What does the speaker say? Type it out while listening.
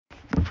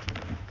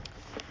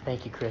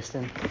Thank you,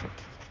 Kristen.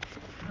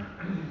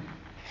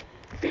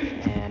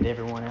 And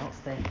everyone else,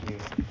 thank you.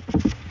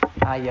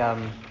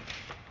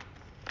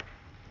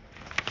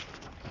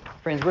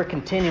 Friends, we're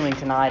continuing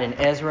tonight in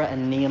Ezra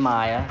and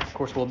Nehemiah. Of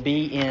course, we'll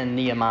be in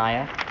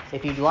Nehemiah.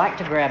 If you'd like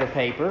to grab a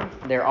paper,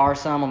 there are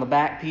some on the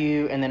back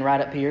pew and then right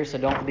up here, so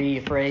don't be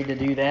afraid to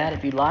do that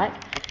if you'd like.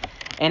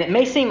 And it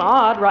may seem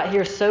odd right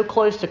here so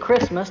close to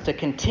Christmas to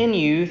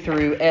continue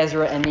through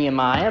Ezra and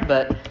Nehemiah,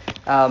 but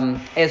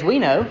as we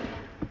know,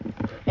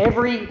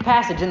 every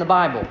passage in the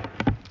Bible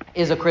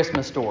is a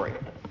Christmas story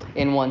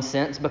in one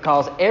sense,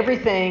 because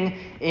everything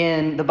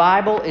in the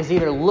Bible is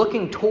either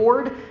looking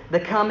toward the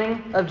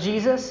coming of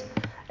Jesus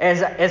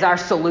as our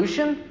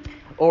solution,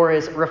 or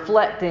is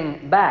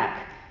reflecting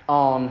back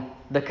on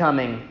the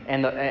coming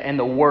and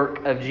the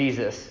work of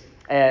Jesus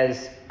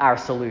as our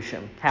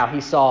solution, how he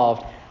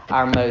solved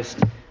our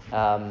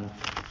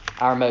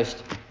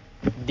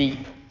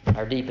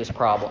deepest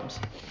problems.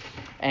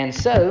 And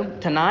so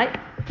tonight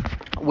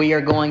we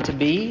are going to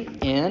be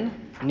in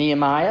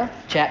Nehemiah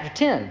chapter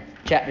 10,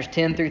 chapters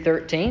 10 through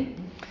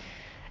 13,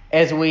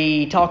 as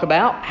we talk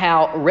about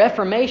how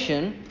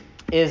Reformation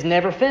is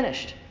never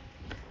finished.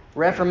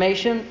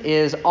 Reformation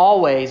is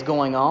always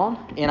going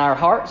on in our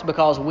hearts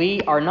because we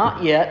are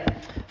not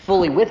yet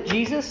fully with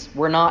Jesus.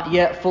 We're not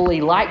yet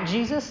fully like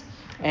Jesus.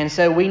 And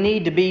so we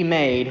need to be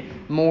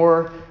made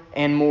more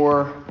and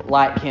more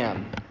like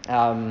him.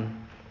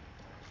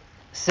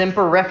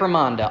 Semper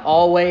reformanda,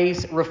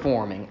 always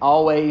reforming,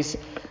 always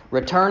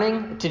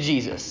returning to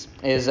Jesus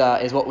is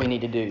what we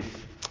need to do.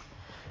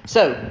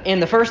 So, in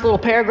the first little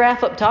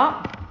paragraph up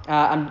top,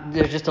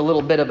 there's just a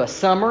little bit of a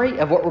summary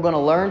of what we're going to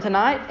learn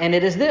tonight, and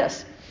it is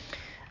this,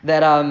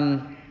 that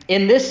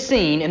in this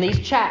scene, in these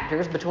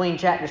chapters, between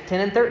chapters 10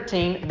 and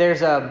 13,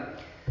 there's a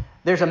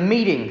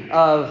meeting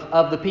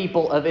of the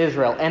people of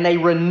Israel, and they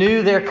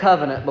renew their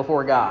covenant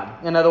before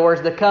God. In other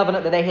words, the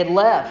covenant that they had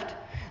left.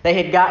 They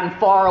had gotten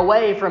far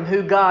away from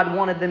who God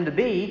wanted them to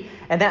be,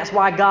 and that's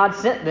why God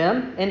sent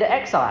them into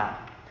exile.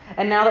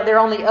 And now that they're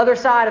on the other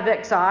side of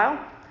exile,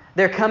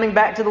 they're coming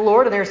back to the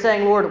Lord, and they're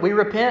saying, Lord, we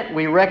repent,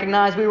 we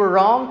recognize we were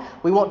wrong,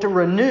 we want to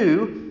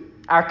renew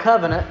our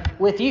covenant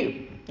with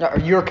you, or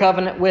your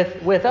covenant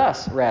with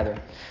us, rather.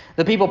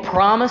 The people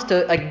promised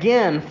to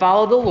again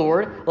follow the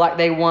Lord like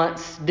they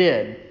once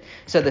did.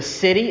 So the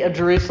city of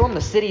Jerusalem,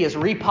 the city is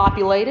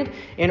repopulated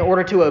in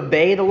order to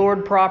obey the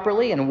Lord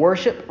properly, and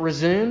worship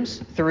resumes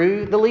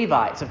through the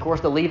Levites. Of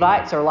course, the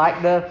Levites are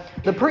like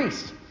the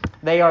priests.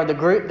 They are the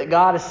group that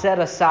God has set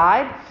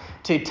aside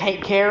to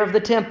take care of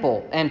the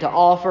temple and to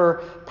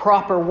offer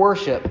proper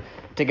worship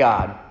to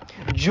God.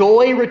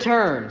 Joy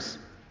returns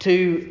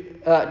to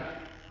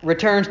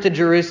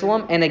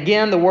Jerusalem, and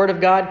again the Word of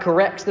God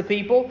corrects the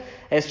people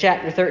as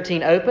chapter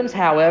 13 opens.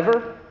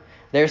 However,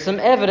 there's some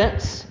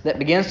evidence that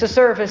begins to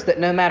surface that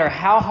no matter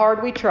how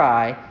hard we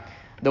try,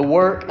 the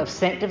work of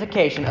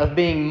sanctification, of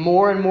being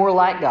more and more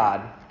like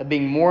God, of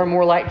being more and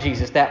more like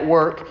Jesus, that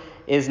work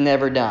is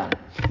never done.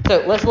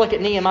 So let's look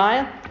at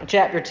Nehemiah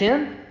chapter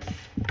 10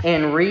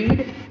 and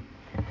read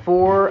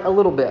for a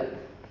little bit.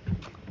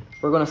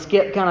 We're going to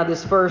skip kind of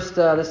this first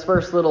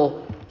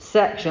little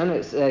section.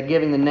 It's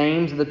giving the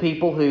names of the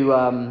people who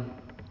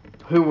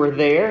were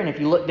there. And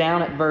if you look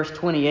down at verse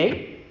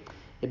 28,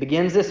 it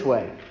begins this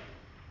way.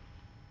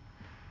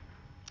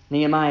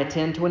 Nehemiah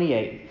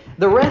 10:28.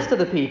 The rest of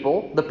the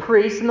people, the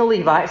priests and the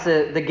Levites,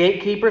 the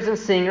gatekeepers and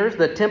singers,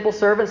 the temple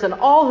servants, and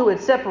all who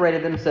had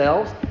separated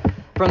themselves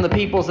from the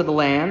peoples of the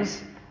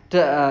lands to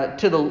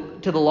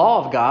the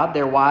law of God,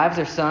 their wives,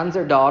 their sons,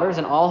 their daughters,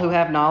 and all who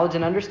have knowledge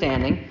and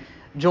understanding,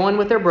 join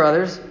with their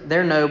brothers,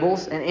 their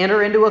nobles, and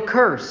enter into a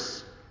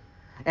curse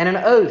and an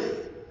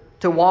oath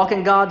to walk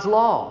in God's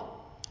law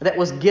that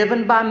was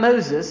given by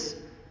Moses,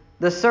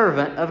 the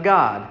servant of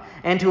God,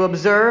 and to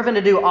observe and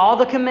to do all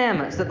the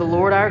commandments that the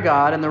Lord our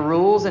God and the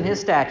rules and his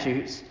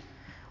statutes.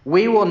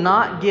 We will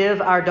not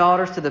give our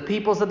daughters to the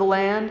peoples of the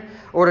land,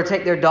 or to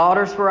take their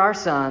daughters for our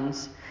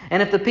sons.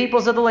 And if the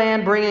peoples of the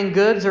land bring in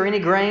goods or any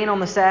grain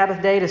on the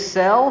Sabbath day to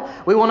sell,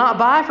 we will not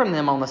buy from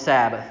them on the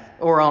Sabbath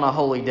or on a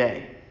holy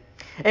day.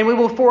 And we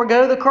will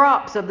forego the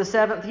crops of the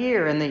 7th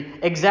year and the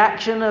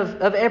exaction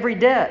of every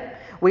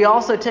debt. We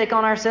also take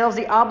on ourselves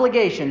the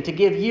obligation to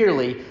give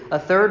yearly a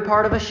third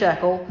part of a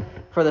shekel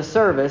for the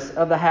service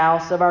of the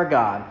house of our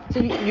God. So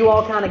you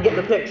all kind of get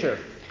the picture.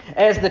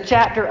 As the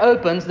chapter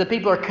opens, the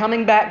people are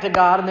coming back to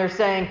God, and they're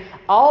saying,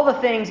 all the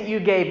things that you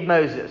gave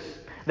Moses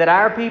that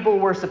our people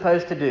were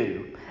supposed to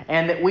do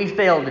and that we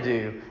failed to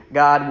do,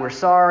 God, we're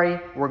sorry,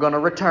 we're going to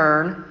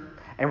return,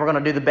 and we're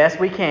going to do the best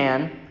we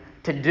can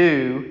to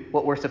do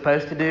what we're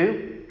supposed to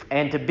do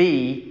and to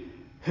be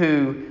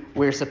who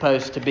we're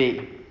supposed to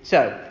be.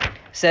 So, it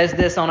says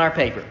this on our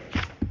paper.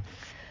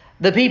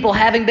 The people,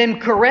 having been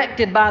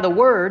corrected by the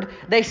word,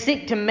 they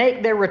seek to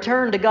make their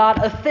return to God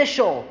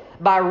official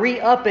by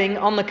re-upping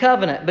on the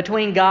covenant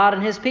between God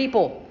and his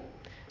people.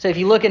 So if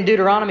you look in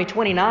Deuteronomy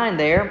 29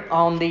 there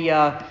on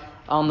the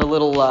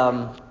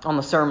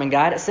sermon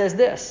guide, it says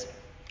this: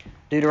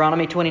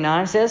 Deuteronomy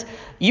 29 says,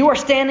 "You are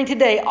standing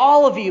today,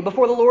 all of you,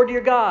 before the Lord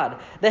your God,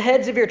 the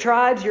heads of your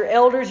tribes, your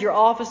elders, your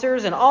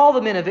officers, and all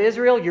the men of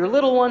Israel, your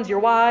little ones, your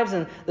wives,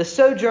 and the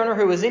sojourner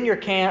who is in your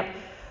camp,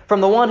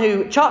 from the one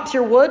who chops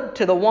your wood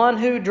to the one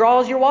who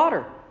draws your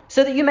water,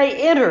 so that you may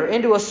enter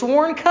into a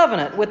sworn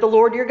covenant with the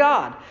Lord your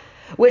God,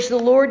 which the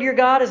Lord your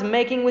God is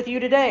making with you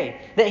today,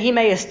 that he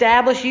may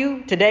establish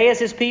you today as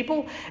his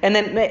people, and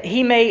that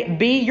he may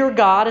be your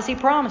God as he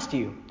promised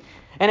you,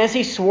 and as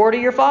he swore to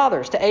your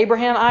fathers, to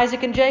Abraham,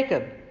 Isaac, and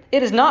Jacob.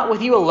 It is not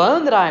with you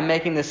alone that I am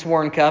making this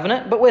sworn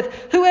covenant, but with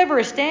whoever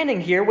is standing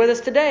here with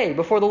us today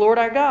before the Lord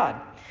our God,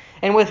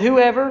 and with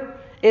whoever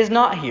is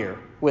not here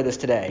with us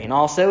today." And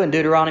also in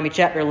Deuteronomy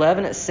chapter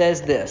 11, it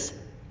says this,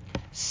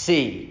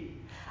 "See,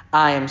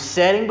 I am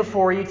setting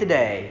before you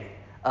today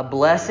a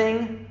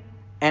blessing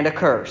and a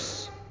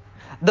curse.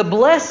 The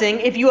blessing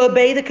if you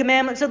obey the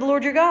commandments of the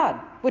Lord your God,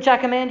 which I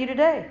command you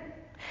today.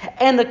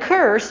 And the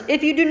curse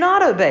if you do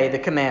not obey the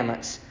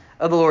commandments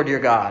of the Lord your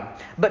God,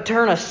 but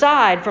turn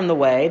aside from the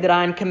way that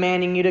I am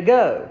commanding you to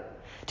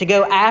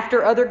go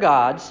after other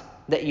gods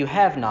that you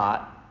have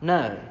not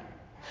known."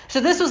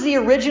 So this was the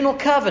original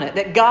covenant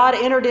that God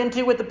entered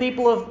into with the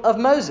people of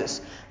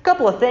Moses. A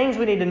couple of things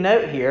we need to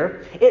note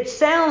here. It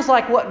sounds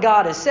like what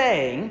God is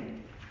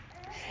saying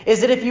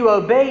is that if you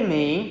obey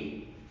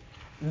me,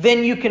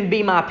 then you can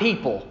be my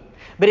people.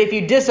 But if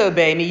you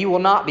disobey me, you will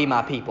not be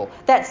my people.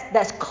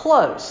 That's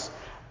close.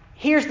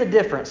 Here's the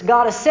difference.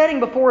 God is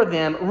setting before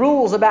them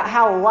rules about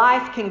how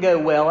life can go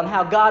well and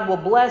how God will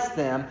bless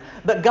them.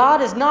 But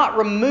God is not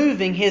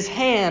removing his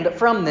hand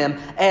from them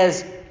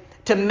as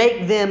to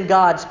make them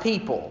God's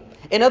people.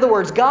 In other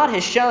words, God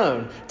has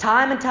shown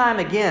time and time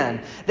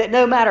again that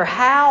no matter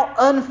how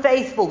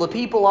unfaithful the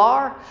people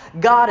are,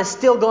 God is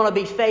still going to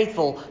be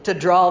faithful to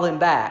draw them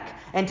back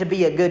and to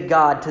be a good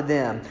God to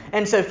them.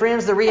 And so,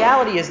 friends, the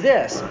reality is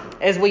this.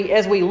 As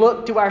we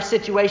look to our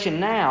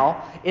situation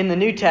now in the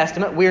New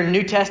Testament, we're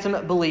New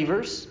Testament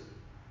believers.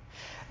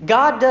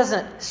 God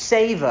doesn't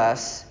save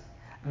us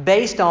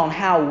based on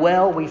how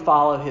well we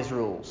follow his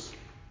rules.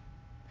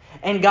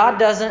 And God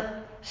doesn't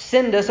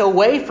send us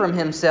away from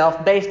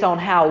himself based on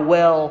how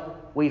well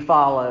we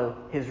follow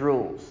his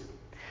rules.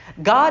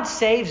 God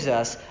saves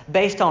us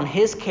based on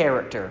his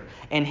character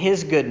and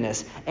his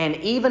goodness. And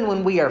even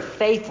when we are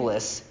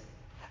faithless,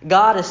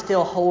 God is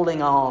still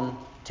holding on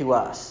to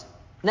us.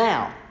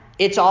 Now,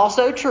 it's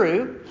also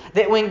true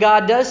that when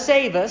God does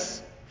save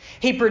us,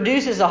 he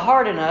produces a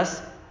heart in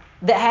us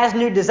that has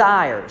new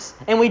desires.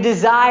 And we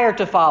desire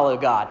to follow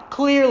God.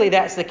 Clearly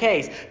that's the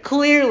case.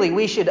 Clearly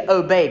we should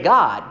obey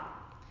God.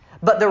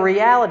 But the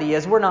reality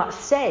is we're not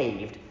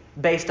saved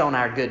based on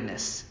our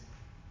goodness.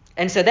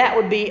 And so that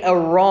would be a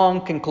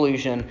wrong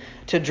conclusion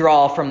to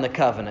draw from the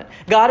covenant.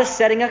 God is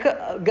setting up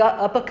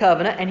a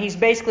covenant, and he's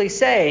basically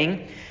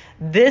saying,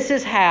 this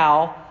is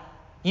how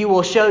you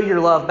will show your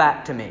love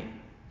back to me.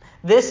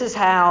 This is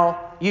how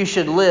you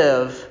should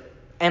live,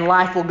 and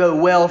life will go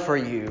well for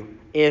you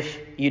if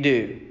you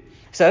do.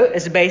 So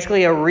it's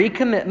basically a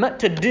recommitment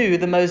to do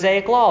the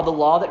Mosaic law, the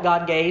law that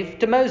God gave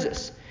to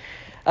Moses.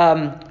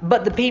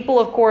 But the people,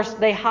 of course,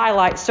 they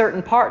highlight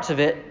certain parts of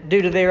it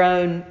due to their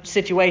own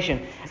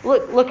situation.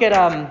 Look at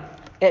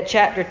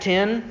chapter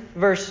 10,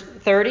 verse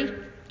 30.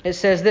 It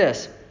says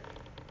this: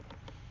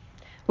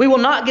 "We will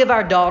not give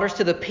our daughters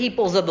to the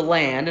peoples of the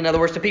land," in other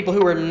words, to people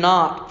who are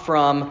not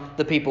from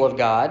the people of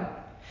God,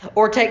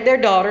 "or take their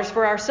daughters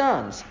for our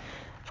sons."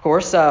 Of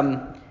course,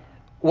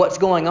 what's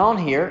going on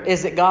here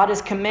is that God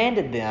has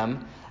commanded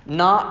them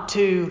not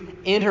to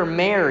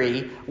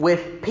intermarry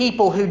with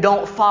people who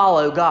don't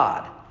follow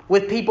God,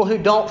 with people who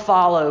don't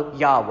follow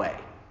Yahweh.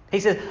 He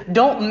says,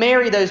 don't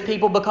marry those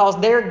people because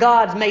their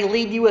gods may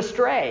lead you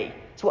astray.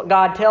 It's what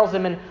God tells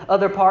them in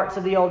other parts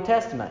of the Old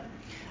Testament.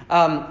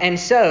 And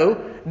so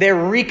they're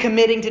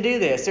recommitting to do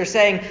this. They're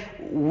saying,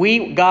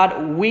 we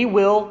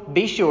will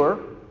be sure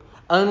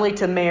only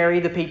to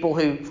marry the people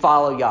who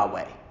follow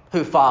Yahweh,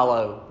 who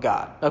follow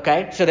God.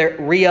 Okay? So they're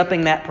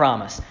re-upping that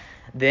promise.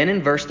 Then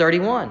in verse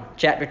 31,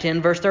 chapter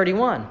 10, verse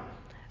 31,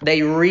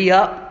 they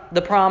re-up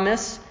the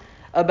promise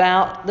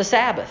about the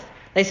Sabbath.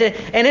 They said,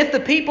 "And if the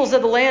peoples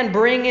of the land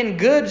bring in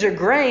goods or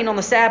grain on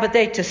the Sabbath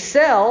day to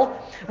sell,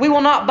 we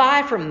will not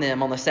buy from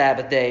them on the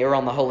Sabbath day or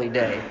on the holy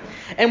day.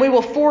 And we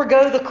will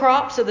forego the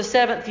crops of the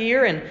 7th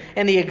year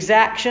and the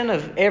exaction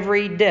of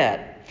every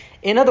debt."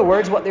 In other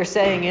words, what they're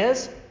saying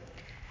is,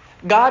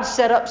 God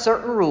set up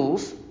certain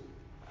rules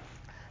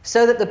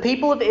so that the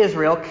people of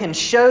Israel can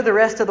show the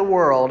rest of the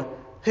world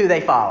who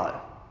they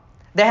follow.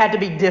 They had to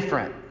be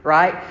different,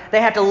 right? They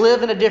have to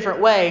live in a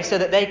different way so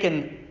that they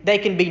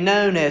can be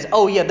known as,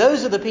 oh yeah,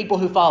 those are the people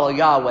who follow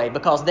Yahweh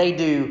because they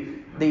do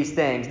these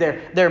things.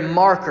 They're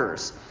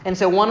markers. And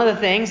so one of the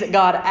things that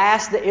God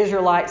asked the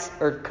Israelites,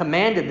 or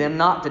commanded them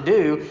not to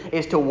do,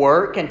 is to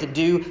work and to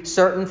do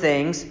certain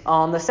things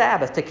on the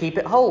Sabbath, to keep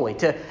it holy,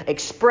 to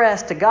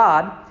express to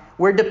God,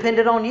 we're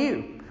dependent on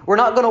you. We're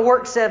not going to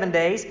work 7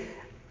 days.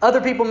 Other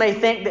people may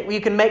think that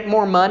you can make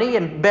more money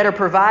and better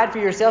provide for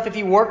yourself if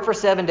you work for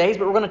 7 days,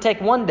 but we're going to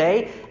take one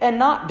day and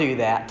not do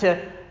that,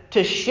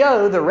 to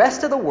show the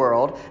rest of the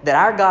world that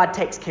our God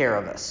takes care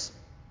of us.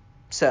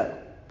 So,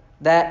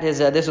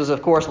 this was,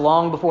 of course,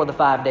 long before the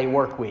 5-day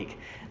work week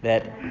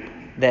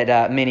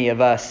that many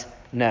of us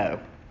know.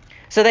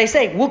 So they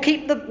say, we'll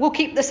keep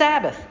the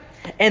Sabbath.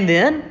 And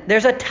then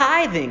there's a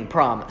tithing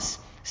promise.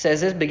 It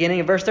says this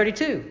beginning of verse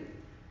 32.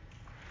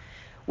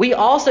 We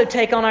also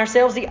take on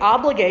ourselves the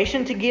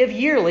obligation to give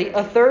yearly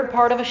a third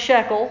part of a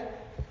shekel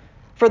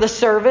for the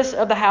service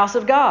of the house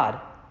of God,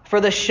 for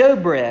the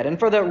showbread, and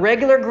for the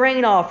regular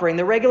grain offering,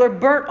 the regular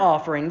burnt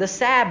offering, the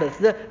Sabbath,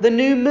 the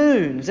new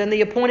moons, and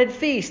the appointed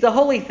feasts, the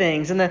holy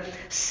things, and the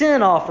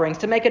sin offerings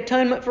to make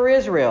atonement for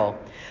Israel,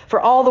 for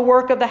all the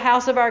work of the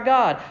house of our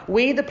God.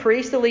 We, the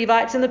priests, the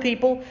Levites, and the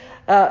people,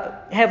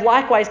 have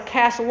likewise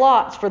cast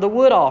lots for the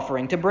wood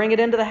offering to bring it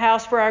into the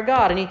house for our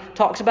God. And he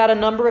talks about a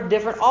number of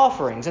different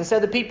offerings. And so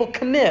the people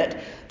commit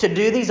to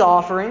do these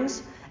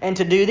offerings and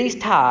to do these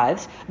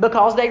tithes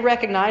because they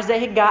recognize they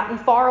had gotten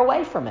far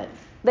away from it.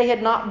 They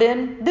had not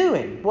been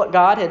doing what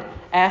God had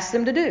asked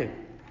them to do.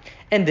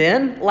 And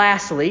then,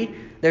 lastly,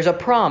 there's a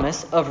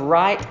promise of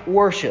right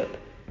worship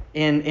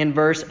in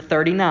verse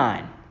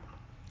 39.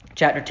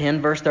 Chapter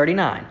 10, verse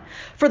 39.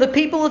 For the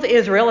people of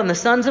Israel and the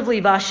sons of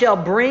Levi shall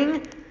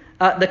bring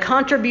the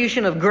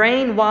contribution of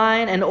grain,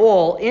 wine, and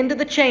oil into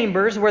the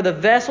chambers where the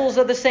vessels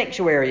of the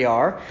sanctuary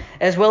are,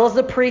 as well as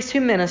the priests who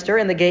minister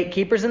and the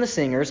gatekeepers and the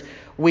singers.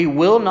 We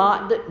will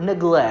not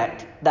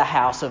neglect the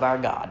house of our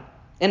God.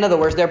 In other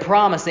words, they're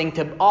promising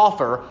to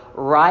offer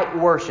right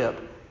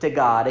worship to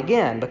God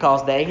again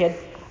because they had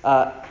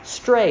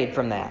strayed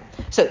from that.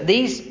 So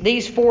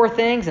these four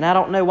things, and I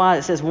don't know why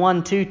it says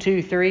 1, 2,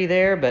 2, 3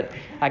 there, but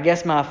I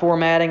guess my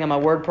formatting on my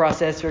word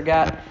processor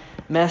got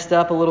messed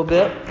up a little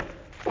bit.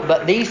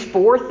 But these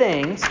four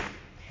things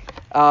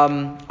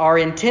are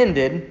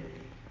intended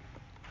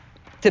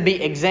to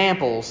be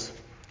examples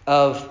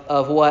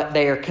of what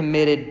they are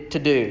committed to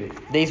do.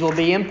 These will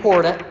be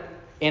important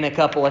in a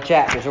couple of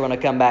chapters. We're going to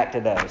come back to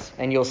those,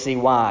 and you'll see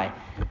why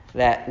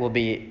that will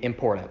be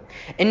important.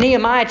 In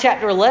Nehemiah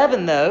chapter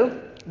 11,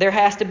 though, there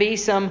has to be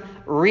some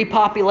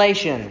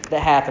repopulation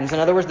that happens. In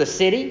other words, the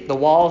city, the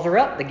walls are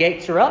up, the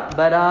gates are up,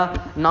 but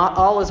not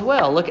all as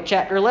well. Look at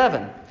chapter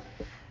 11.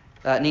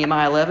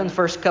 Nehemiah 11,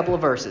 first couple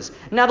of verses.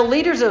 Now the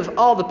leaders of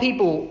all the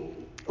people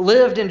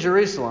lived in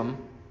Jerusalem,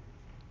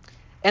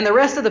 and the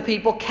rest of the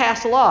people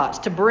cast lots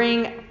to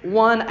bring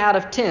 1 out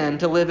of 10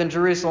 to live in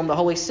Jerusalem, the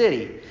holy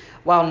city,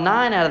 while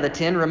 9 out of the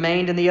 10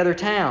 remained in the other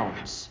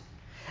towns.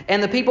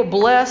 And the people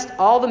blessed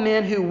all the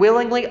men who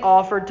willingly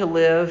offered to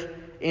live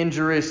in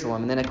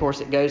Jerusalem. And then, of course,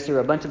 it goes through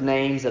a bunch of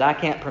names that I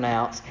can't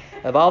pronounce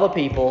of all the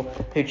people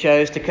who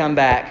chose to come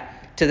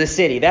back to the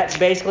city. That's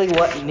basically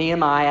what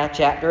Nehemiah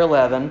chapter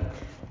 11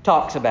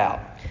 talks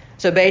about.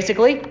 So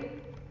basically,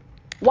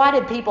 why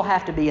did people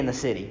have to be in the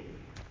city?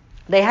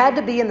 They had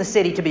to be in the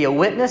city to be a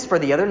witness for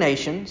the other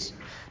nations,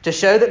 to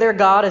show that their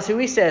God is who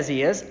He says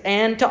He is,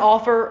 and to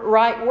offer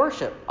right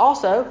worship.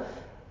 Also,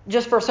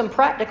 just for some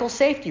practical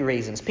safety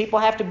reasons, people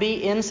have to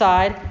be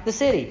inside the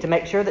city to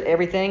make sure that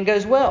everything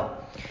goes well.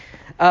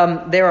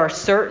 There are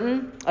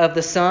certain of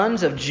the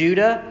sons of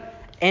Judah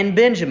and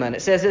Benjamin.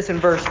 It says this in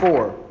verse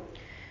 4.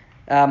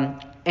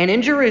 And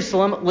in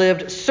Jerusalem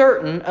lived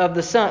certain of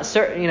the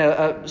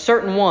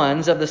certain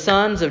ones of the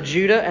sons of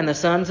Judah and the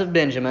sons of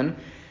Benjamin,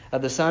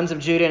 of the sons of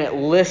Judah, and it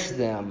lists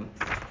them.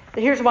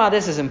 Here's why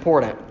this is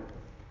important.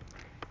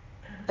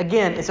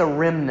 Again, it's a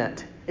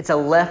remnant. It's a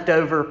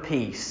leftover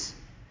piece.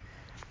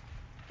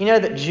 You know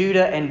that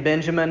Judah and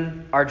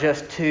Benjamin are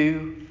just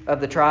 2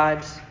 of the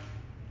tribes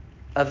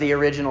of the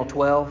original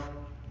 12?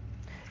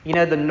 You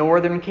know, the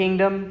northern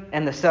kingdom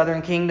and the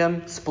southern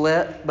kingdom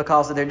split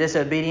because of their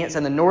disobedience.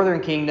 And the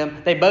northern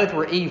kingdom, they both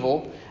were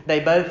evil. They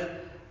both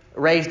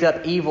raised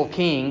up evil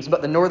kings.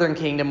 But the northern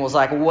kingdom was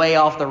like way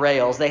off the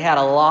rails. They had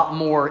a lot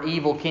more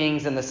evil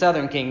kings than the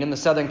southern kingdom. The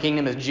southern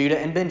kingdom is Judah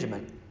and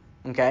Benjamin.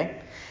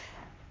 Okay?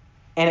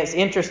 And it's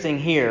interesting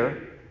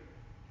here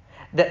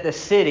that the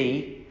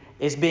city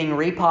is being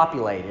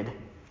repopulated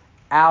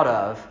out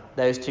of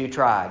those 2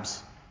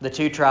 tribes. The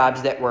 2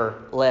 tribes that were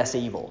less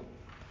evil.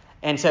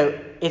 And so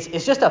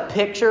it's just a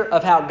picture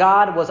of how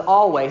God was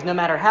always, no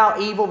matter how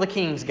evil the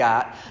kings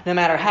got, no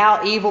matter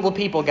how evil the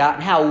people got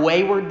and how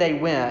wayward they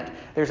went,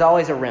 there's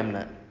always a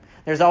remnant.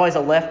 There's always a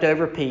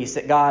leftover piece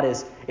that God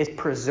is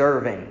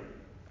preserving.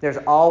 There's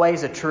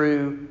always a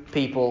true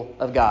people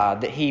of God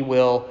that He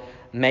will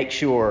make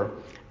sure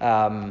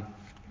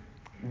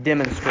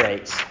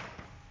demonstrates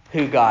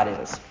who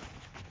God is.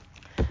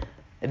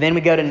 And then we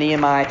go to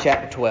Nehemiah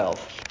chapter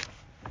 12.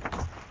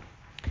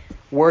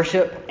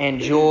 Worship and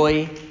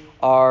joy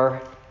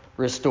are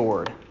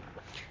restored.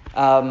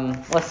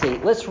 Let's see.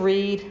 Let's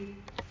read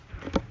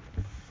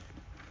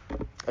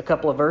a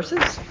couple of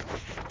verses.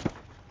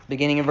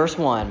 Beginning in verse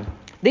 1.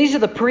 These are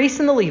the priests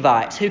and the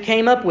Levites who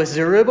came up with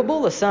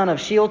Zerubbabel, the son of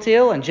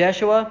Shealtiel, and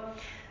Jeshua.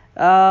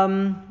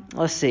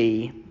 Let's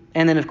see.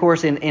 And then, of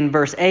course, in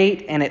verse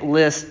 8, and it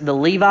lists the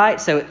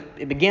Levites. So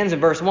it begins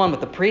in verse 1 with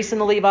the priests and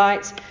the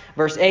Levites.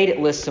 Verse 8, it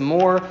lists some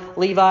more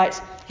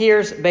Levites.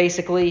 Here's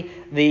basically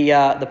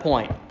the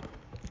point.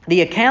 The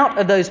account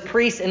of those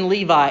priests and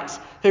Levites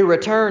who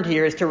returned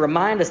here is to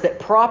remind us that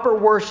proper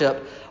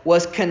worship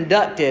was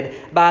conducted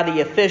by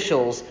the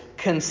officials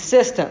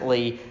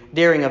consistently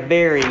during a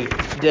very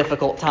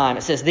difficult time.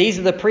 It says, these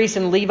are the priests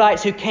and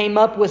Levites who came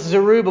up with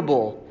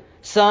Zerubbabel,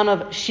 son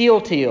of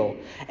Shealtiel,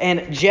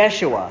 and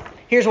Jeshua.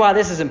 Here's why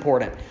this is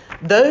important.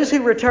 Those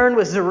who returned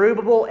with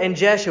Zerubbabel and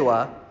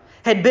Jeshua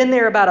had been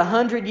there about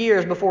 100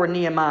 years before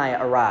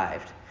Nehemiah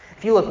arrived.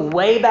 If you look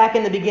way back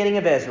in the beginning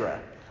of Ezra,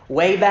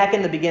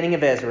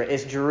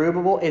 it's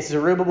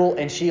Zerubbabel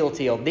and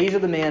Shealtiel. These are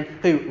the men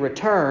who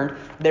returned.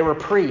 They were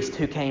priests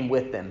who came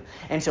with them.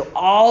 And so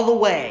all the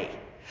way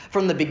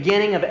from the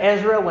beginning of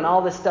Ezra, when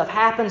all this stuff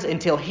happens,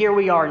 until here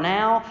we are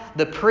now,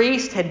 the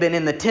priests had been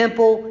in the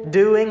temple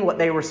doing what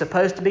they were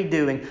supposed to be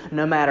doing,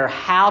 no matter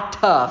how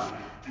tough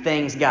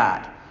things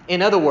got.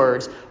 In other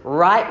words,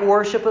 right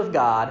worship of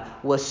God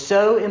was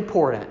so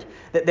important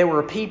that there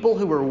were people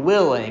who were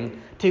willing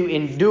to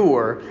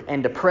endure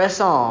and to press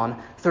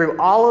on through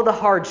all of the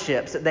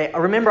hardships.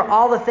 Remember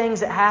all the things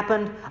that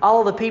happened,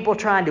 all of the people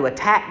trying to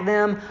attack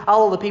them,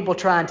 all of the people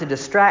trying to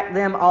distract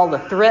them, all the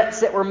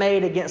threats that were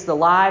made against the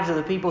lives of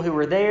the people who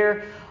were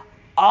there.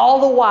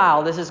 All the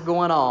while this is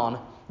going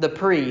on, the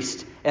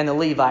priests and the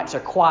Levites are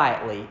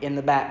quietly in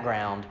the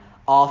background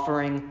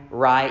offering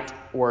right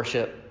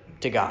worship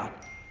to God.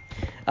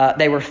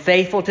 They were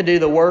faithful to do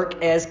the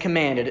work as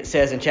commanded, it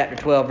says in chapter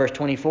 12, verse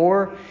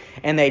 24.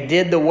 And they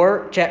did the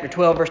work, chapter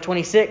 12, verse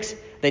 26,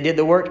 they did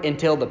the work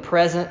until the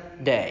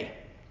present day.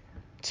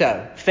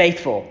 So,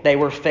 faithful. They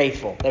were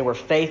faithful. They were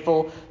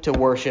faithful to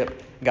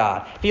worship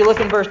God. If you look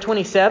in verse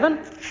 27,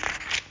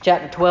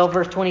 chapter 12,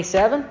 verse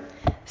 27,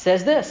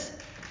 says this.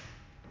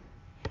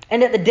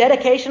 And at the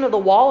dedication of the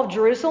wall of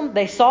Jerusalem,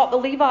 they sought the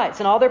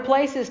Levites in all their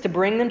places to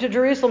bring them to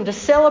Jerusalem to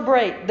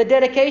celebrate the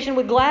dedication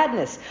with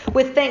gladness,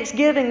 with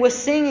thanksgiving, with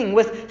singing,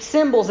 with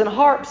cymbals and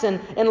harps and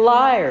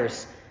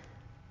lyres.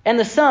 And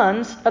the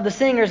sons of the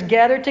singers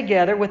gathered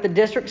together with the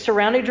districts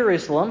surrounding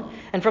Jerusalem,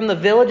 and from the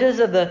villages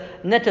of the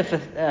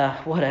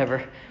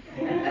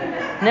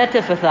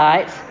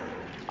Netophathites,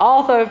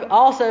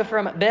 also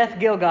from Beth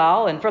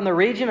Gilgal, and from the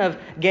region of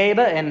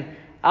Geba and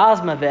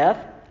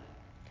Asmaveth.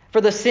 For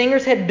the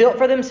singers had built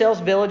for themselves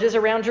villages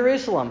around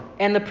Jerusalem.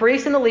 And the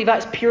priests and the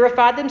Levites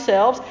purified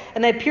themselves,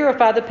 and they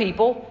purified the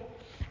people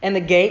and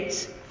the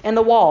gates and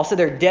the wall. So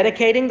they're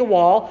dedicating the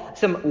wall.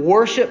 Some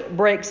worship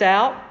breaks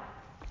out.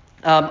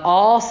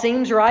 All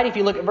seems right. If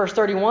you look at verse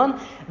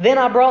 31, then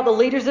I brought the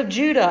leaders of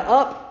Judah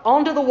up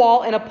onto the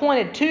wall and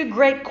appointed two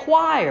great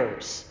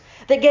choirs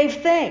that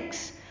gave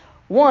thanks.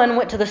 One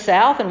went to the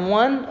south, and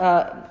one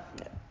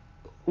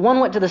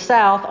went to the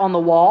south on the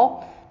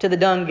wall to the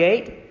dung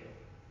gate.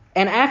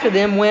 And after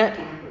them went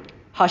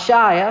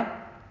Hashiah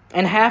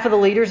and half of the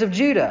leaders of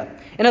Judah.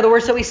 In other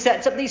words, so he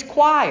sets up these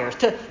choirs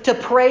to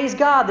praise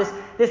God.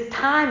 This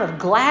time of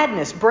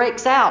gladness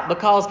breaks out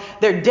because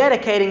they're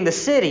dedicating the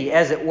city,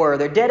 as it were.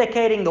 They're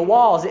dedicating the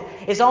walls.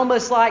 It's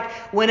almost like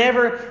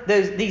whenever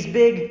these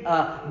big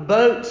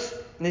boats,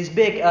 these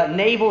big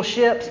naval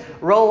ships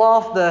roll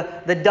off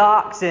the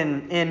docks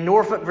in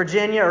Norfolk,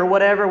 Virginia or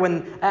whatever,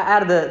 when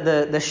out of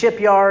the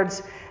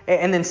shipyards,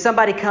 and then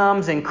somebody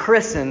comes and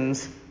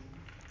christens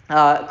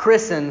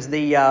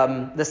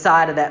the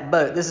side of that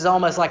boat. This is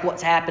almost like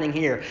what's happening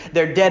here.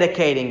 They're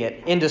dedicating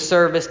it into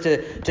service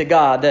to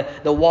God.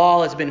 The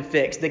wall has been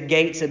fixed. The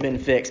gates have been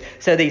fixed.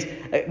 So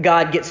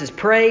God gets his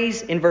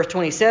praise in verse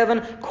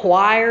 27.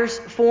 Choirs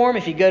form.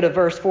 If you go to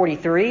verse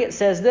 43, it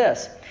says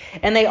this.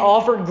 And they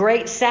offered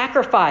great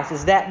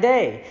sacrifices that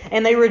day,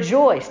 and they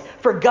rejoiced,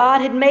 for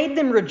God had made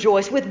them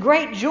rejoice with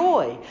great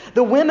joy.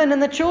 The women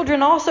and the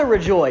children also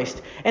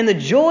rejoiced, and the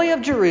joy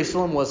of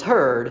Jerusalem was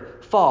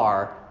heard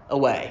far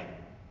away.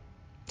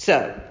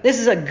 So, this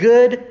is a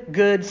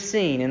good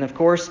scene. And of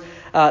course,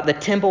 the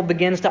temple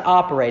begins to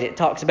operate. It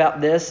talks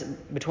about this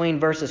between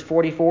verses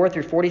 44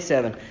 through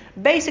 47.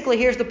 Basically,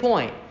 here's the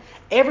point.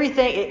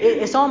 Everything,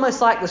 it's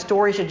almost like the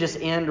story should just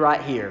end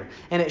right here.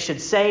 And it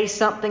should say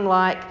something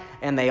like,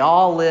 and they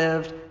all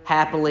lived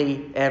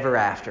happily ever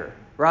after.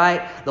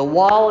 Right? The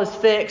wall is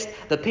fixed.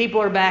 The people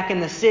are back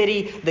in the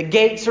city. The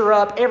gates are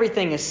up.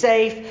 Everything is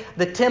safe.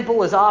 The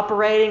temple is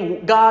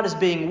operating. God is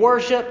being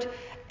worshipped.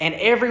 And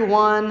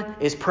everyone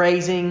is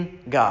praising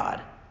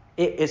God.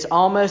 It's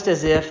almost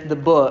as if the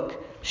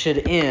book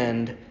should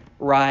end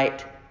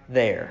right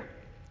there.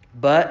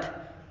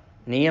 But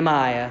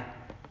Nehemiah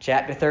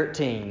chapter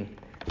 13,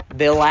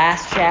 the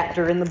last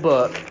chapter in the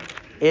book,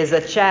 is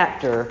a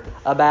chapter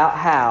about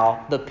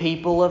how the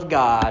people of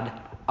God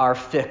are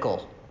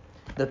fickle.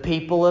 The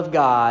people of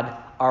God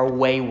are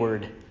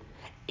wayward.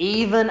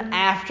 Even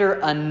after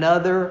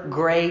another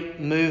great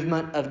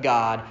movement of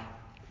God,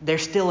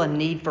 there's still a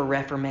need for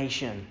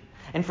reformation.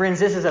 And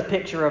friends, this is a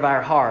picture of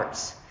our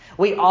hearts.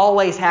 We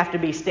always have to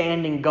be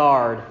standing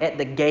guard at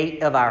the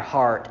gate of our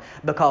heart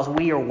because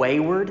we are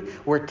wayward.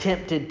 We're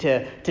tempted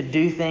to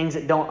do things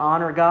that don't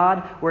honor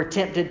God. We're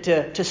tempted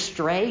to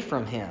stray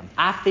from Him.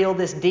 I feel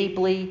this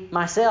deeply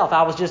myself.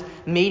 I was just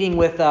meeting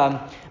with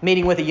a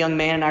young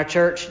man in our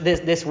church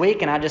this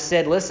week, and I just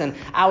said, listen,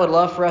 I would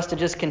love for us to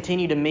just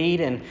continue to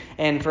meet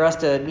and for us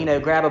to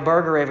grab a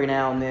burger every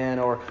now and then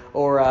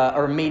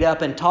or meet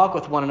up and talk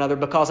with one another,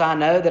 because I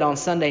know that on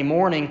Sunday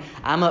morning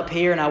I'm up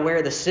here and I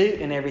wear the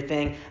suit and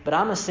everything, but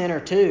I'm a sinner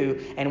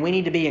too, and we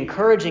need to be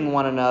encouraging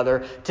one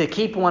another to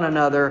keep one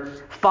another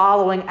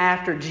following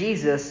after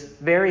Jesus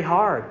very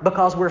hard,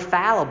 because we're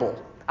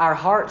fallible. Our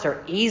hearts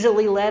are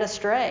easily led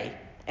astray,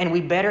 and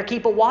we better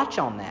keep a watch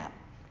on that.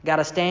 Got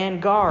to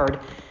stand guard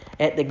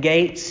at the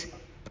gates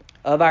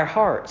of our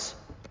hearts.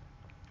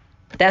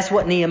 That's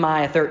what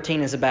Nehemiah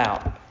 13 is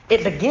about.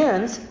 It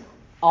begins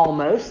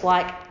almost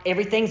like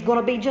everything's going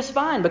to be just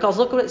fine, because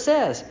look what it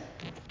says.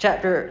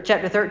 Chapter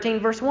 13,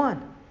 verse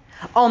 1.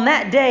 On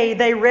that day,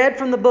 they read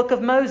from the book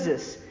of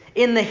Moses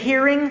in the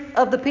hearing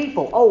of the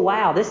people. Oh,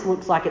 wow, this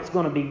looks like it's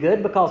going to be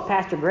good, because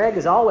Pastor Greg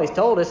has always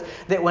told us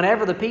that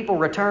whenever the people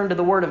return to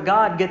the Word of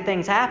God, good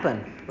things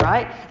happen,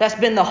 right? That's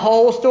been the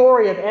whole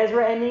story of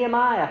Ezra and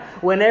Nehemiah.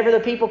 Whenever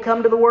the people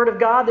come to the Word of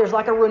God, there's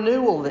like a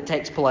renewal that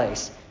takes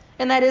place.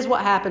 And that is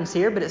what happens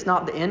here, but it's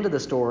not the end of the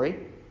story.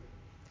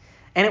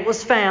 And it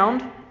was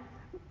found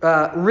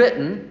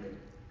written,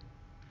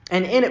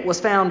 and in it was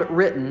found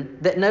written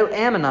that no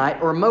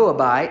Ammonite or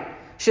Moabite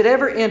should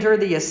ever enter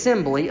the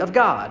assembly of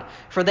God,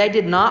 for they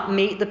did not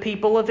meet the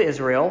people of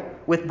Israel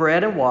with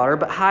bread and water,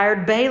 but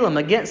hired Balaam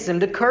against them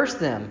to curse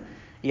them.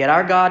 Yet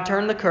our God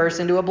turned the curse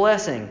into a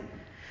blessing.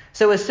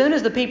 So as soon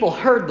as the people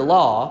heard the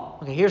law,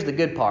 okay, here's the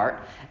good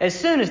part. As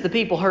soon as the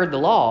people heard the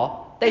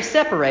law, they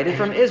separated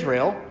from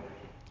Israel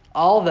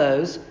all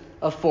those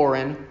of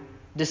foreign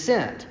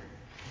descent.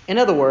 In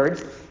other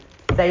words,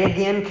 they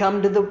again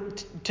come to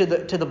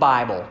the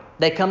Bible.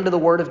 They come to the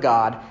Word of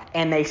God,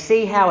 and they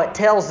see how it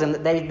tells them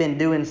that they've been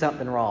doing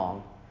something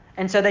wrong.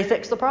 And so they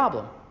fix the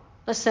problem.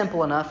 That's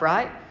simple enough,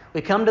 right?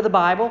 We come to the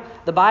Bible.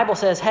 The Bible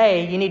says,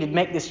 hey, you need to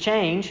make this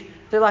change.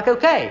 They're like,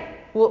 okay,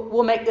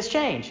 we'll make this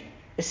change.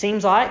 It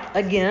seems like,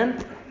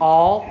 again,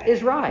 all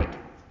is right.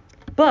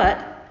 But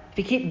if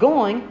you keep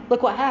going,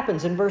 look what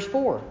happens in verse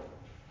 4.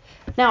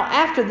 Now,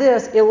 after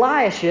this,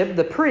 Eliashib,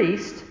 the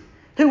priest,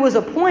 who was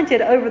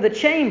appointed over the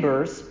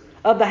chambers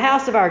of the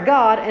house of our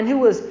God, and who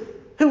was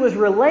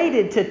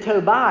related to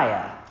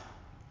Tobiah.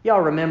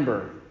 Y'all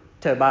remember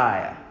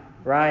Tobiah,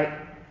 right?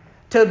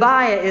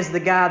 Tobiah is the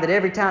guy that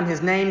every time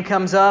his name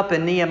comes up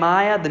in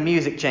Nehemiah, the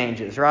music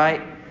changes,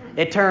 right?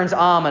 It turns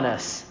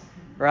ominous,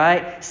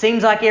 right?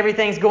 Seems like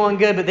everything's going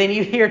good, but then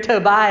you hear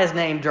Tobiah's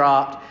name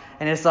dropped,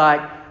 and it's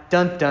like,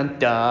 dun, dun,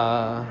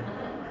 dun.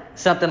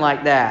 Something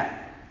like that.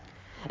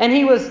 And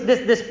he was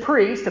this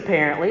priest,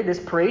 apparently,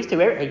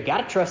 whoever, you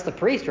got to trust the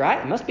priest, right?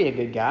 It must be a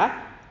good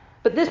guy.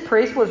 But this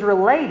priest was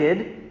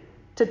related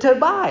to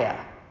Tobiah.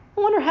 I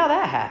wonder how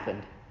that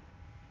happened.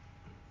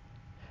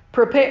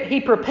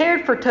 He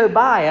prepared for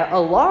Tobiah a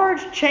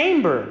large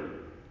chamber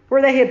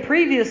where they had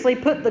previously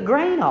put the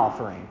grain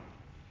offering.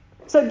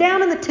 So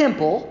down in the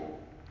temple,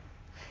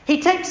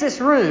 he takes this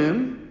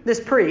room,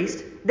 this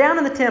priest, down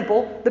in the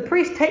temple, the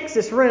priest takes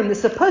this room that's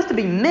supposed to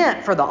be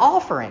meant for the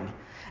offering,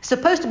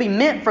 supposed to be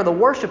meant for the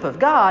worship of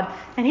God,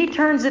 and he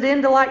turns it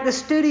into like the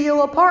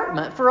studio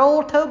apartment for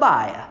old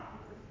Tobiah.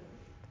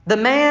 The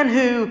man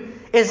who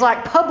is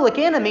like public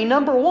enemy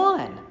number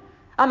one.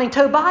 I mean,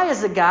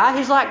 Tobiah's a guy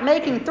who's like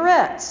making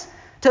threats.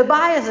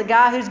 Tobiah's a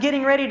guy who's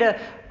getting ready to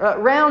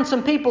round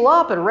some people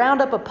up and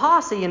round up a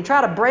posse and try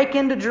to break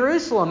into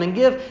Jerusalem and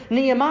give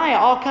Nehemiah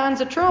all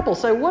kinds of trouble.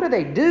 So what are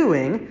they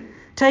doing?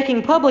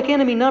 Taking public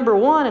enemy number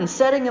one and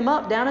setting him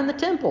up down in the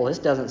temple. This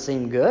doesn't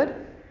seem good.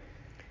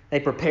 They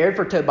prepared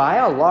for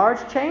Tobiah a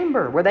large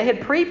chamber where they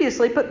had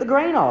previously put the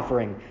grain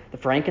offering, the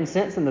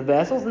frankincense and the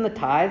vessels and the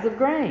tithes of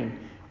grain,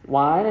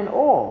 wine and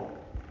oil,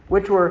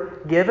 which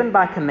were given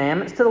by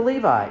commandments to the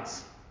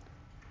Levites.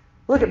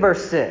 Look at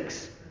verse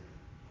 6.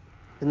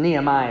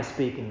 Nehemiah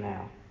speaking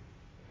now.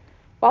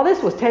 While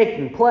this was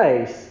taking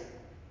place,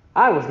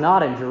 I was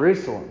not in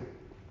Jerusalem.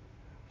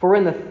 For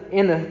in the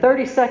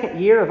 32nd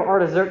year of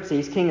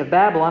Artaxerxes, king of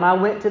Babylon, I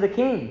went to the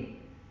king.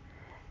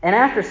 And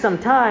after some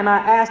time, I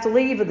asked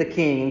leave of the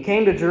king and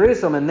came to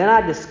Jerusalem. And then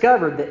I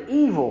discovered the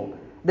evil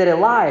that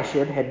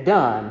Eliashib had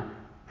done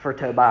for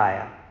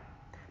Tobiah,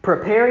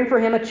 preparing for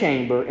him a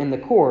chamber in the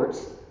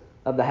courts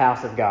of the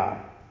house of God.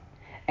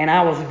 And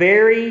I was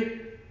very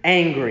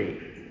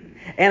angry.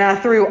 And I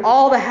threw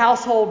all the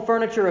household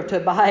furniture of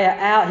Tobiah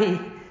out. He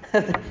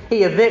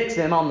evicts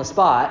him on the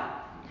spot.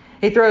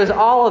 He throws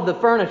all of the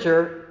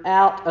furniture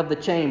out of the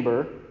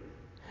chamber.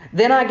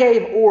 Then I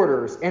gave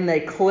orders, and they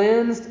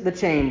cleansed the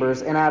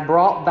chambers, and I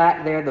brought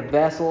back there the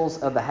vessels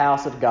of the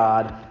house of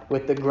God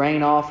with the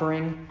grain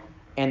offering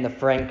and the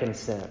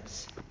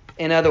frankincense.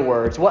 In other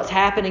words, what's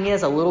happening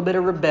is a little bit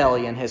of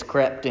rebellion has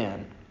crept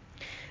in.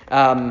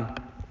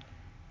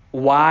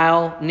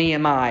 While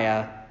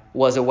Nehemiah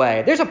was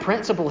away. There's a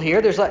principle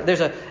here. There's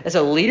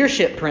a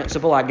leadership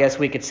principle, I guess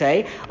we could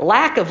say.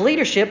 Lack of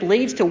leadership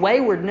leads to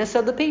waywardness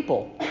of the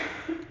people.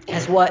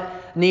 That's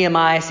what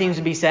Nehemiah seems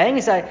to be saying.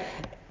 He's like,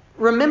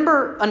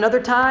 remember another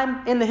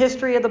time in the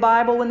history of the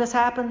Bible when this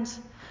happens?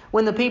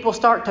 When the people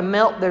start to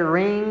melt their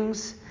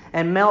rings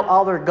and melt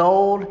all their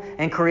gold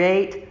and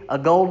create a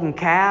golden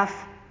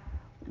calf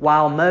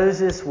while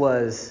Moses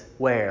was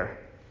where?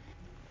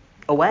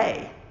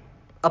 Away,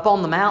 up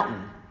on the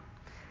mountain.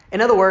 In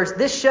other words,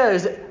 this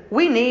shows that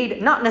we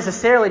need not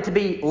necessarily to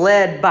be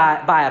led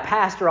by a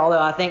pastor,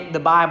 although I think the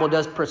Bible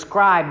does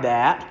prescribe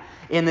that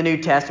in the New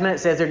Testament. It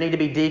says there need to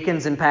be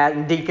deacons and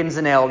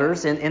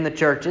elders in the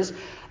churches.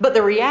 But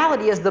the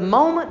reality is the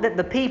moment that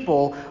the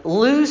people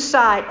lose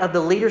sight of the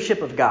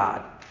leadership of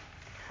God,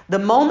 the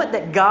moment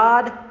that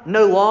God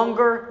no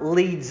longer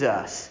leads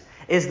us,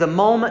 is the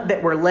moment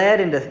that we're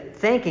led into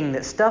thinking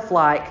that stuff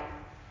like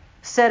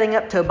setting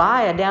up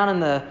Tobiah down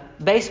in the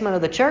basement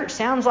of the church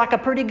sounds like a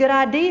pretty good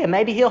idea.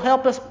 Maybe he'll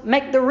help us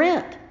make the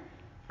rent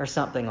or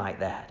something like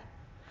that.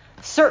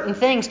 Certain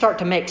things start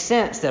to make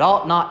sense that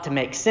ought not to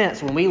make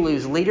sense when we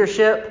lose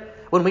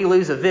leadership, when we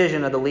lose a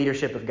vision of the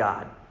leadership of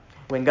God.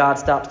 When God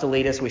stops to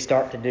lead us, we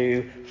start to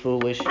do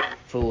foolish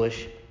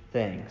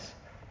things.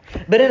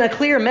 But in a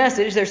clear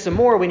message, there's some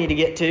more we need to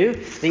get to.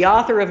 The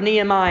author of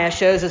Nehemiah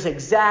shows us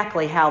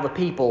exactly how the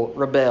people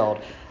rebelled.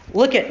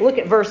 Look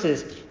at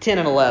verses 10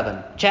 and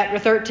 11. Chapter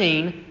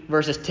 13,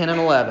 verses 10 and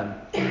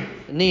 11.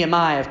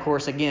 Nehemiah, of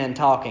course, again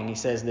talking. He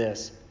says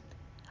this.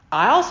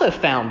 I also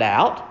found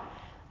out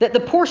that the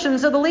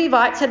portions of the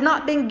Levites had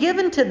not been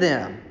given to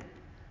them,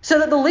 so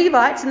that the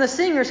Levites and the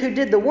singers who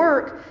did the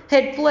work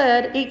had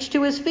fled each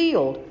to his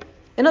field.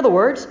 In other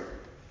words,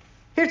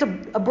 here's a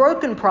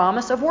broken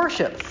promise of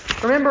worship.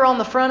 Remember on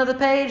the front of the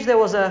page there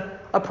was a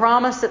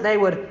promise that they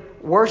would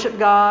worship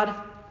God,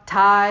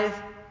 tithe,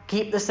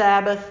 keep the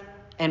Sabbath,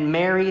 and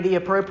marry the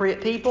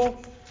appropriate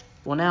people?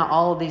 Well, now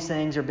all of these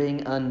things are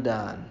being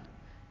undone.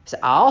 So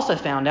I also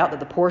found out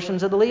that the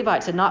portions of the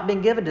Levites had not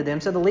been given to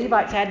them, so the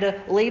Levites had to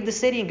leave the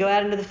city and go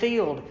out into the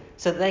field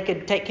so that they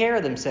could take care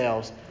of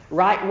themselves.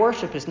 Right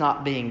worship is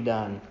not being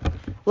done.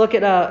 Look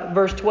at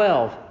verse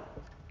 12.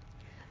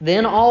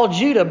 Then all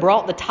Judah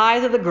brought the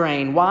tithe of the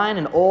grain, wine,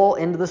 and oil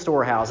into the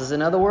storehouses.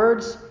 In other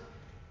words,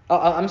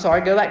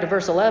 go back to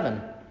verse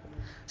 11.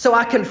 So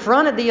I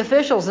confronted the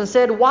officials and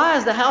said, why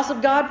is the house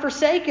of God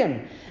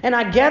forsaken? And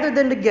I gathered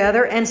them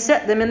together and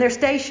set them in their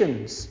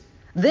stations.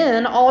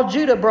 Then all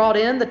Judah brought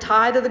in the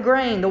tithe of the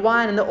grain, the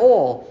wine, and the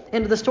oil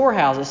into the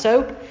storehouses.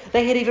 So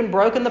they had even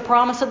broken the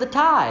promise of the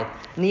tithe.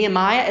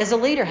 Nehemiah, as a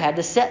leader, had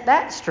to set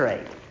that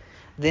straight.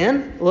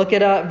 Then look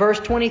at verse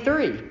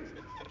 23.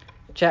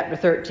 Chapter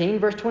 13,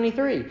 verse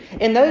 23.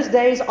 In those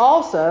days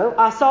also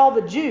I saw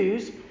the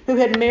Jews who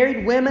had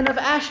married women of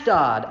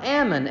Ashdod,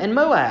 Ammon, and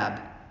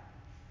Moab.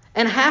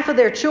 And half of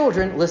their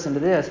children, listen to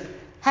this,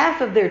 half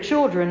of their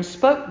children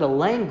spoke the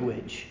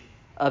language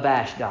of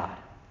Ashdod.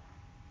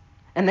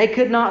 And they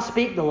could not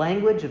speak the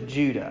language of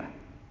Judah,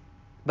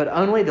 but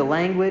only the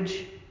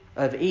language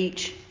of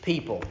each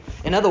people.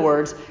 In other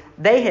words,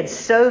 they had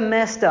so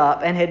messed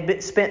up and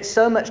had spent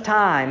so much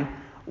time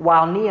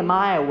while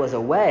Nehemiah was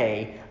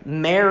away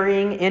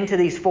marrying into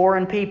these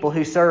foreign people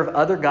who serve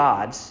other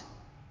gods,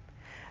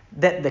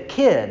 that the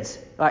kids,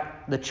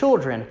 like the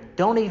children,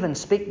 don't even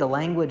speak the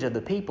language of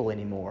the people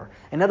anymore.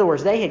 In other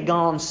words, they had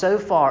gone so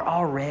far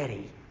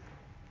already.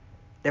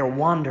 They're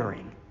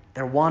wandering.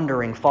 They're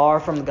wandering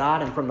far from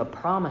God and from the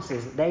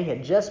promises that they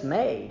had just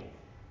made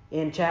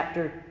in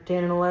chapter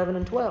 10 and 11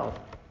 and 12.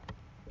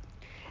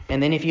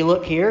 And then if you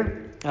look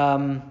here,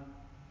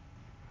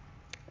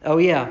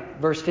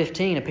 verse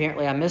 15.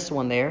 Apparently I missed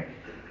one there.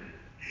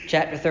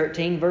 Chapter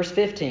 13, verse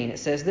 15, it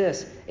says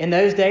this. In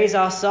those days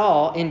I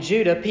saw in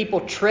Judah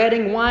people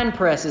treading wine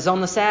presses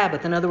on the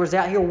Sabbath. In other words,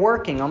 out here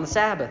working on the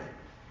Sabbath.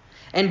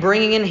 And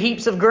bringing in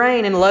heaps of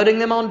grain and loading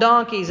them on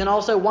donkeys, and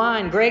also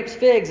wine, grapes,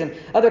 figs, and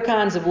other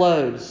kinds of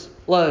loads,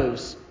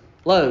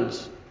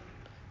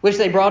 which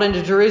they brought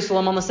into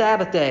Jerusalem on the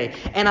Sabbath day.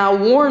 And I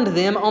warned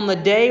them on the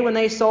day when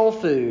they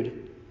sold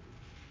food.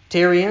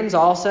 Tyrians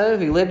also,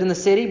 who lived in the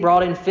city,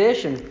 brought in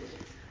fish and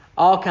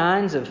all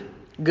kinds of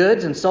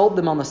goods and sold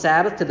them on the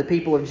Sabbath to the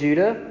people of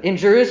Judah in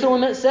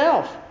Jerusalem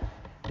itself.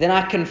 Then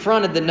I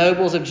confronted the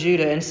nobles of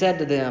Judah and said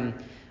to them,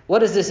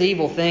 what is this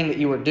evil thing that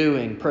you are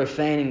doing,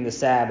 profaning the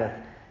Sabbath?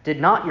 Did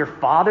not your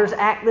fathers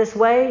act this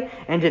way?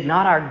 And did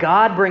not our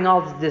God bring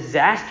all this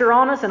disaster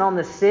on us and on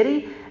this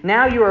city?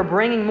 Now you are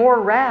bringing more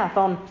wrath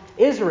on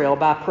Israel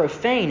by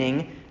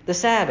profaning the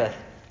Sabbath.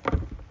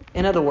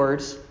 In other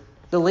words,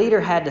 the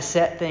leader had to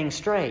set things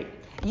straight.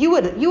 You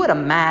would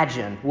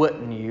imagine,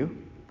 wouldn't you?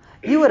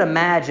 You would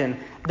imagine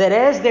that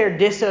as they're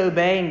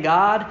disobeying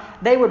God,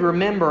 they would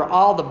remember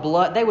all the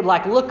blood. They would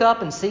look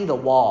up and see the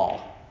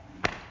wall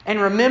and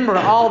remember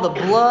all the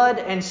blood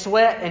and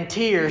sweat and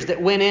tears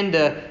that went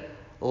into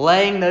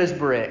laying those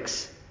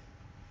bricks.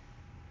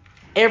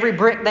 Every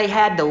brick they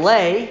had to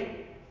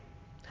lay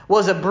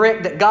was a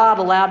brick that God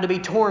allowed to be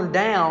torn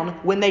down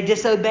when they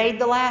disobeyed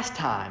the last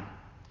time.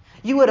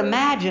 You would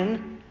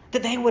imagine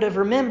that they would have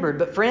remembered.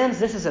 But friends,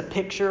 this is a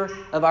picture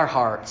of our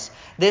hearts.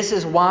 This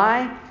is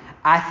why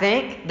I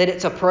think that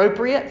it's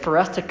appropriate for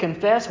us to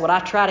confess what I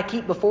try to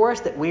keep before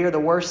us, that we are the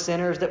worst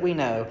sinners that we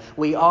know.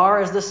 We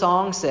are, as the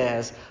song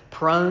says,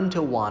 prone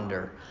to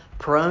wander.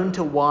 Prone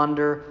to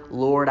wander,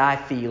 Lord, I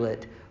feel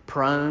it.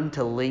 Prone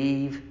to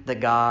leave the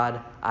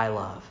God I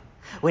love.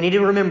 We need to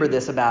remember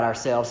this about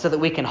ourselves so that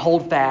we can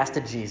hold fast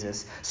to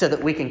Jesus, so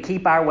that we can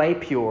keep our way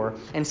pure,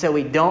 and so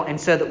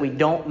that we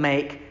don't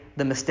make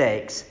the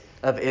mistakes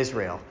of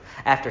Israel.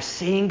 After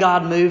seeing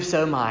God move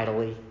so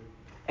mightily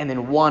and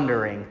then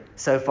wandering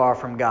so far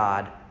from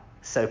God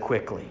so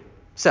quickly.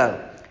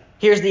 So,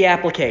 here's the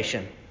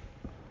application.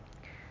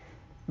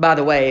 By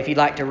the way, if you'd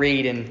like to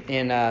read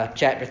in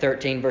chapter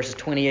 13, verses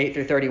 28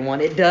 through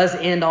 31, it does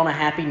end on a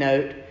happy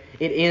note.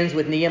 It ends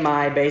with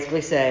Nehemiah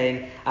basically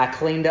saying, I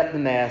cleaned up the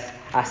mess.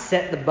 I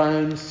set the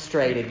bones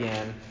straight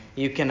again.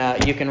 You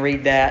can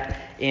read that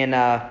in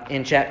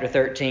chapter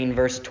 13,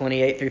 verses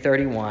 28 through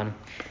 31.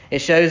 It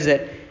shows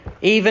that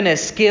even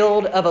as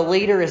skilled of a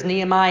leader as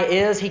Nehemiah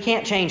is, he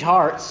can't change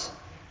hearts.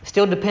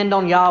 Still depend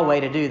on Yahweh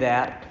to do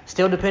that.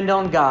 Still depend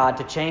on God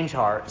to change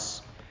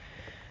hearts.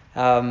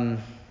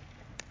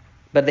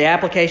 But the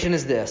application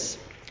is this.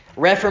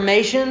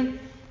 Reformation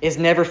is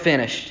never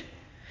finished.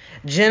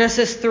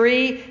 Genesis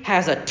 3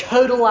 has a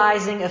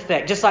totalizing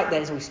effect. Just like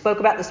that, as we spoke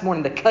about this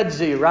morning, the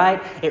kudzu,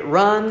 right? It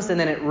runs and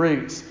then it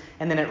roots.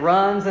 And then it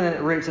runs and then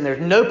it roots. And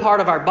there's no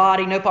part of our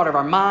body, no part of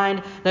our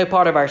mind, no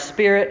part of our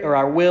spirit or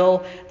our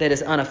will that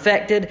is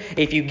unaffected.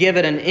 If you give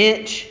it an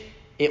inch,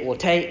 it will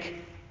take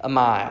a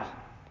mile.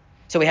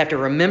 So we have to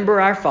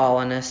remember our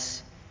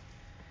fallenness.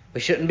 We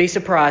shouldn't be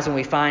surprised when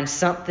we find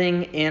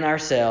something in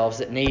ourselves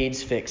that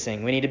needs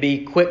fixing. We need to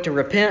be quick to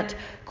repent,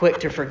 quick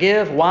to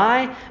forgive.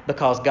 Why?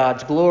 Because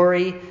God's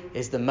glory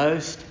is the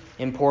most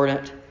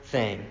important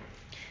thing.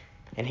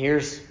 And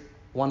here's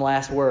one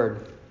last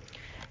word.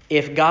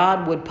 If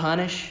God would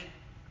punish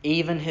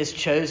even His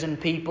chosen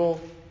people,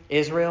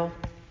 Israel,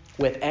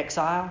 with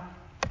exile,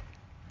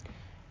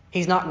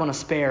 He's not going to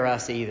spare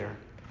us either,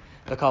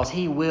 because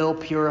He will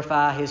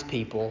purify His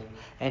people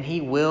and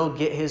He will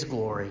get His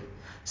glory.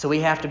 So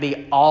we have to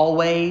be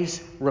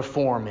always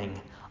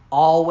reforming,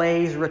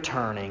 always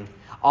returning,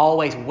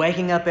 always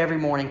waking up every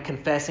morning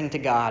confessing to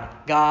God,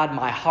 God,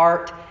 my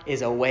heart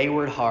is a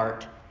wayward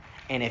heart.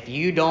 And if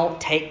you don't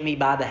take me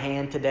by the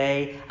hand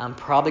today, I'm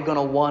probably going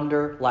to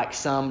wander like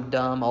some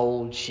dumb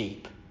old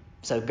sheep.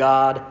 So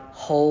God,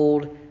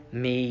 hold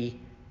me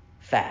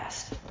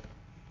fast.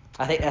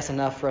 I think that's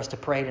enough for us to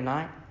pray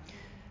tonight.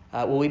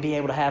 Will we be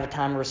able to have a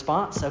time of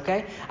response?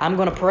 Okay. I'm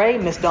going to pray.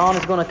 Miss Dawn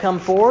is going to come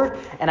forward.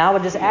 And I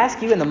would just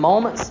ask you in the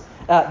moments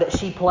that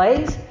she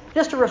plays,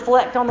 just to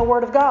reflect on the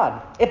Word of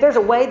God. If there's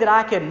a way that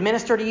I could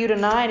minister to you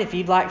tonight, if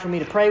you'd like for me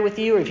to pray with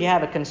you, or if you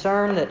have a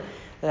concern that,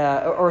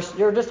 or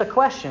just a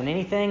question,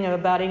 anything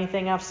about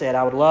anything I've said,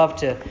 I would love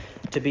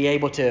to be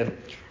able to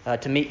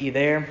meet you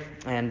there.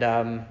 And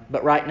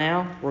but right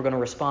now, we're going to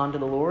respond to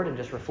the Lord and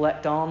just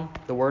reflect on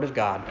the Word of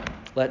God.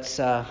 Let's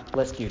do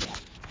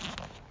that.